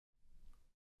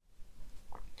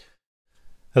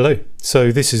Hello,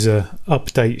 so this is a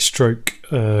update stroke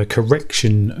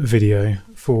correction video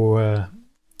for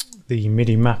the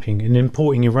MIDI mapping and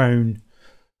importing your own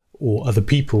or other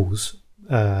people's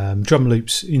drum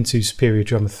loops into Superior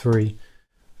Drummer 3.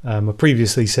 I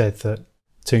previously said that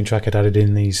Toontrack had added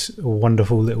in these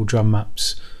wonderful little drum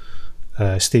maps,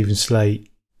 Stephen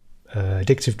Slate,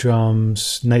 Addictive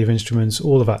Drums, Native Instruments,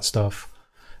 all of that stuff,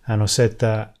 and I said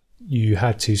that you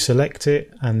had to select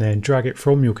it and then drag it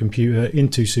from your computer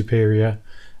into Superior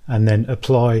and then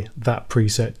apply that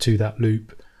preset to that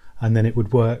loop and then it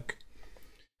would work.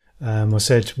 I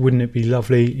said, wouldn't it be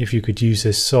lovely if you could use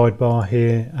this sidebar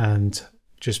here and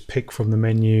just pick from the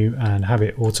menu and have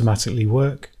it automatically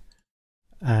work?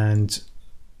 And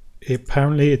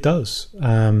apparently it does.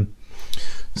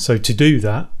 So to do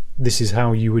that, this is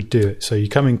how you would do it. So you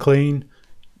come in clean,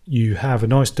 you have a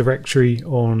nice directory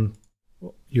on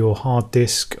your hard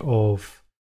disk of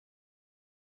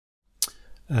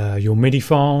your MIDI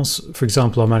files. For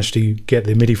example, I managed to get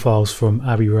the MIDI files from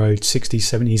Abbey Road 60s,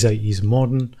 70s, 80s,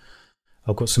 modern.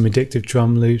 I've got some addictive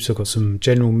drum loops. I've got some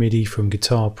general MIDI from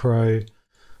Guitar Pro.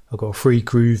 I've got a free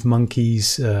Groove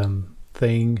Monkeys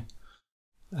thing.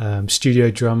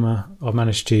 Studio Drummer. I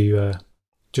managed to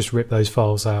just rip those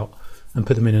files out and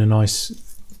put them in a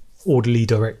nice orderly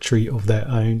directory of their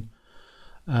own.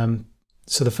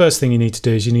 So the first thing you need to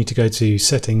do is you need to go to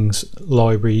Settings,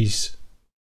 Libraries,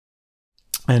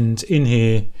 and in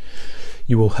here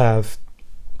you will have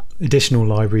additional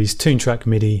libraries, Toontrack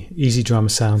MIDI, Easy Drummer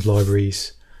Sound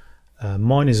libraries.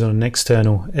 Mine is on an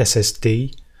external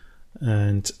SSD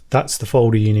and that's the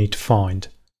folder you need to find.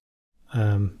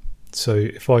 So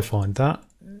if I find that,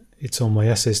 it's on my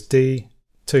SSD,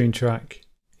 Toontrack,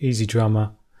 Easy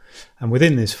Drummer, and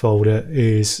within this folder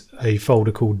is a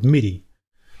folder called Midi.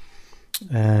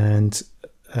 And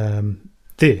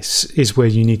this is where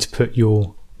you need to put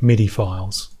your MIDI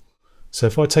files. So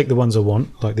if I take the ones I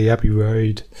want, like the Abbey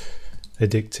Road,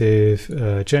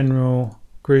 Addictive, General,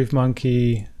 Groove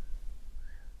Monkey,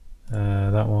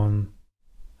 that one,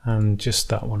 and just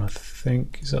that one, I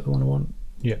think. Is that the one I want?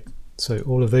 Yeah. So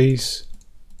all of these,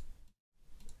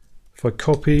 if I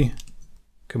copy,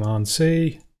 Command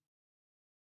C,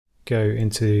 go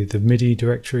into the MIDI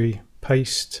directory,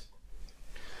 paste.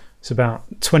 It's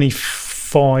about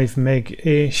 25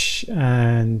 meg-ish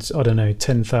and I don't know,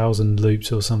 10,000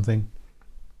 loops or something.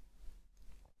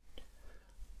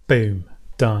 Boom,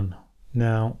 done.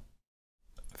 Now,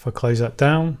 if I close that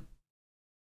down,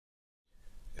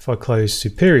 if I close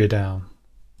Superior down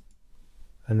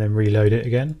and then reload it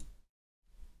again,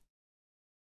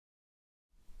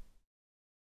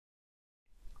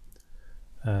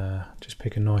 just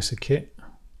pick a nicer kit.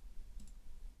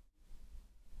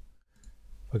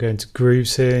 I go into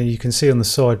grooves here, you can see on the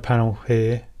side panel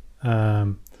here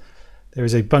there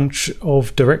is a bunch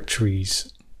of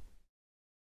directories.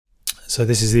 So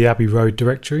this is the Abbey Road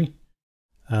directory.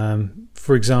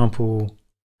 For example,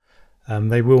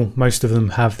 most of them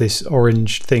have this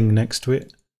orange thing next to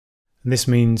it, and this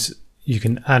means you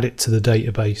can add it to the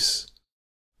database.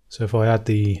 So if I add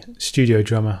the Studio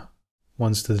Drummer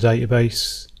ones to the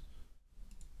database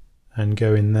and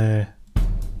go in there,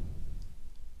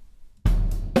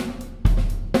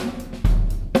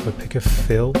 if I pick a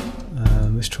fill,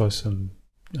 let's try some,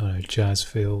 I don't know, jazz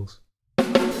fills.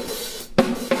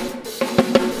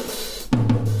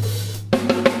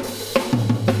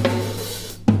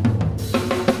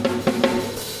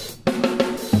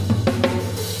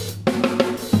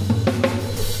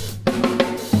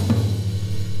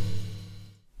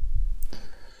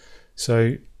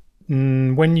 So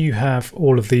when you have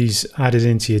all of these added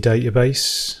into your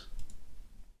database,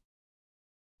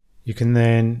 you can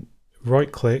then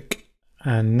right click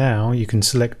and now you can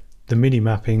select the MIDI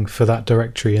mapping for that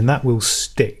directory and that will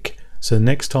stick. So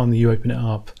next time that you open it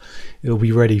up, it'll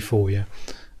be ready for you.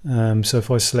 So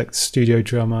if I select Studio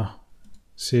Drummer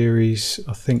series,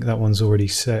 I think that one's already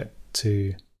set to,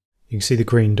 you can see the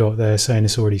green dot there saying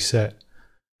it's already set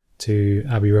to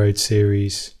Abbey Road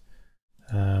series.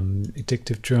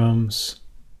 Addictive Drums,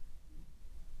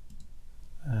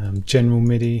 General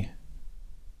MIDI,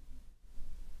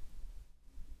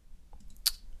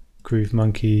 Groove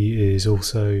Monkey is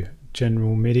also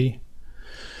General MIDI,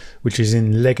 which is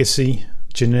in Legacy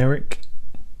Generic.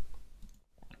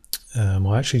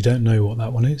 I actually don't know what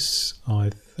that one is. I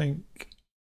think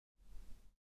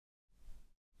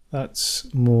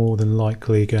that's more than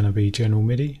likely going to be General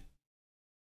MIDI.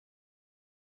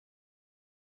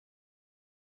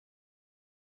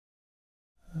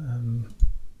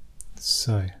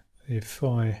 So if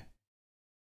I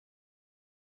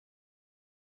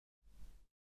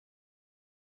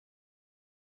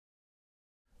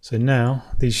So now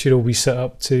these should all be set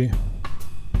up to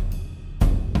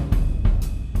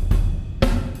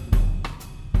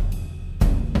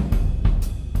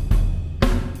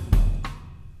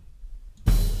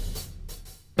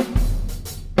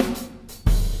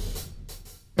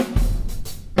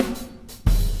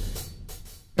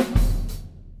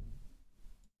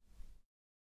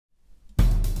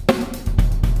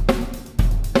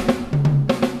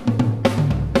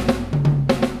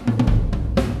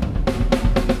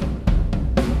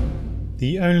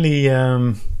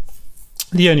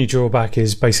the only drawback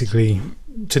is basically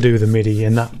to do with the MIDI,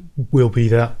 and that will be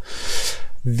that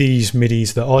these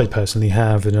MIDIs that I personally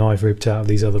have and I've ripped out of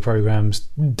these other programs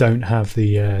don't have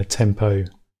the tempo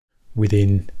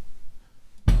within,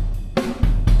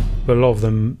 but a lot of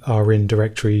them are in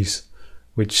directories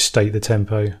which state the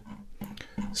tempo,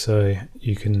 so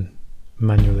you can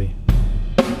manually.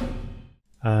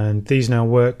 And these now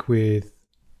work with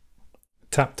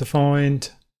tap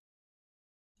defined.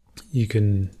 You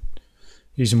can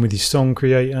use them with your song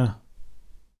creator.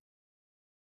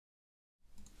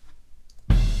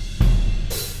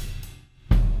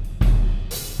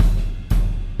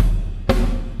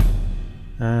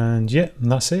 And yeah,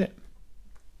 and that's it.